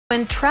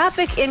When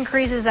traffic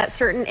increases at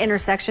certain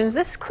intersections,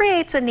 this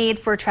creates a need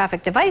for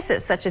traffic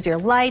devices such as your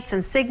lights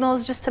and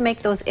signals just to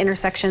make those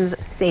intersections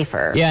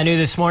safer. Yeah, new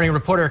this morning,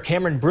 reporter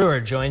Cameron Brewer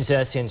joins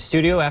us in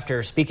studio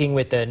after speaking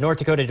with the North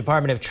Dakota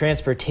Department of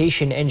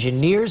Transportation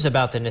engineers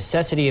about the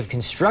necessity of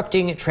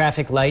constructing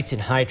traffic lights in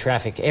high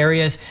traffic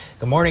areas.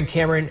 Good morning,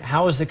 Cameron.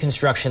 How is the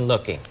construction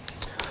looking?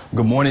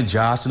 Good morning,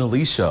 Josh and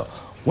Alicia.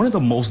 One of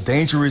the most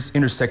dangerous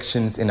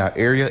intersections in our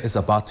area is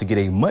about to get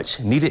a much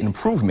needed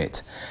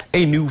improvement,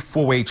 a new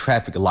four-way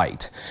traffic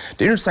light.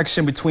 The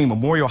intersection between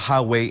Memorial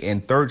Highway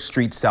and 3rd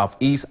Street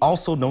Southeast,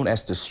 also known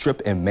as the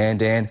Strip in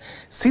Mandan,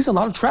 sees a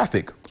lot of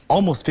traffic.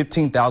 Almost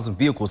 15,000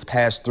 vehicles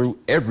pass through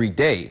every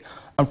day.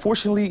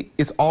 Unfortunately,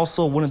 it's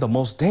also one of the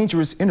most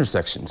dangerous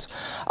intersections.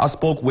 I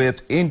spoke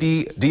with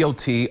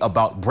NDDOT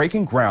about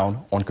breaking ground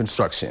on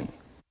construction.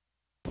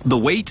 The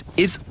wait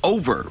is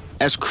over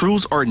as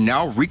crews are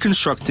now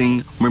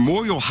reconstructing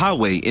Memorial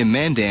Highway in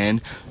Mandan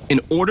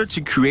in order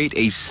to create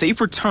a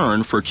safer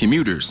turn for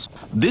commuters.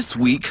 This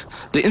week,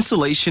 the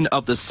installation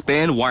of the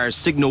span wire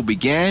signal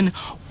began,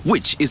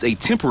 which is a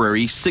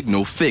temporary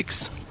signal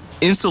fix.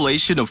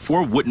 Installation of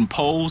 4 wooden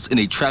poles and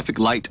a traffic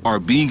light are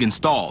being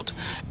installed,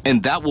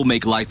 and that will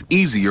make life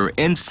easier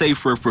and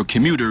safer for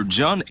commuter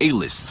John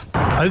Alis.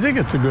 I think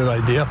it's a good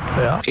idea,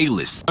 yeah.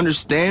 Alis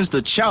understands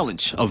the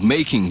challenge of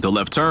making the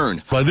left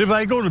turn. But if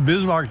I go to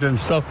Bismarck and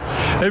stuff,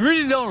 it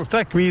really don't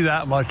affect me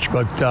that much,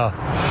 but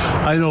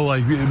I know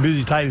like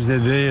busy times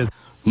of the day.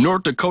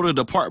 North Dakota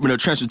Department of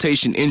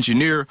Transportation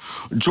engineer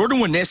Jordan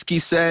Wineski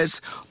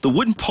says the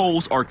wooden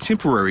poles are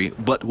temporary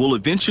but will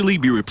eventually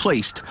be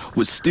replaced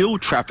with steel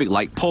traffic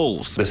light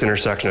poles. This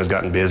intersection has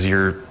gotten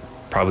busier,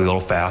 probably a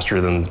little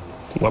faster than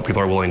what people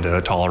are willing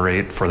to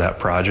tolerate for that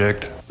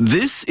project.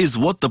 This is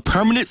what the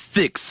permanent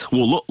fix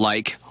will look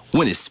like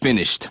when it's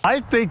finished.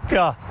 I think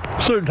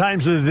certain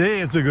times of the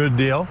day it's a good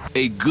deal.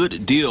 A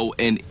good deal,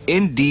 and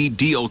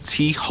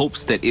NDDOT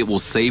hopes that it will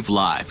save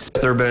lives.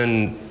 There have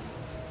been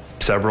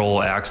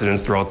several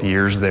accidents throughout the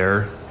years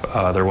there.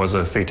 There was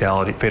a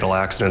fatal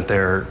accident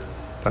there,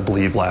 I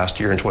believe, last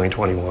year in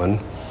 2021.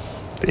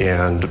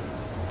 And,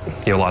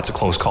 lots of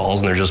close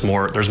calls, and there's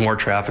more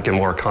traffic and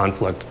more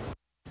conflict.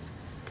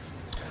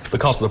 The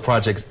cost of the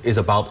project is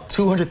about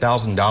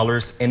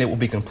 $200,000 and it will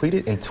be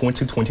completed in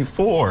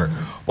 2024.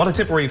 While the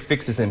temporary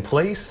fix is in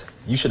place,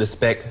 you should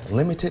expect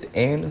limited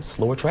and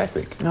slower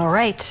traffic. All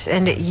right.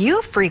 And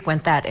you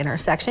frequent that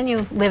intersection.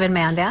 You live in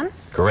Mandan?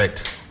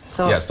 Correct.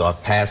 So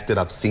I've passed it,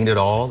 I've seen it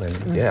all,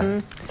 and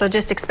yeah. So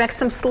just expect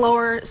some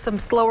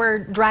slower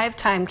drive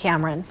time,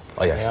 Cameron.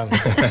 Oh yeah.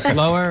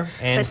 Slower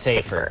and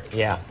safer.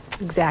 Yeah.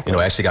 Exactly.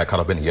 I actually got caught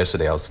up in it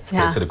yesterday. I was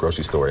headed to the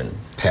grocery store and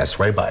passed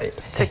right by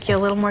it. Took you a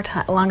little more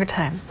time, longer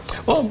time.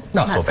 Well,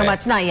 not so bad. Not so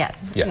much, not yet.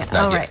 Yeah,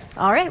 not yet.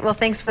 All right. Well,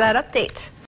 thanks for that update.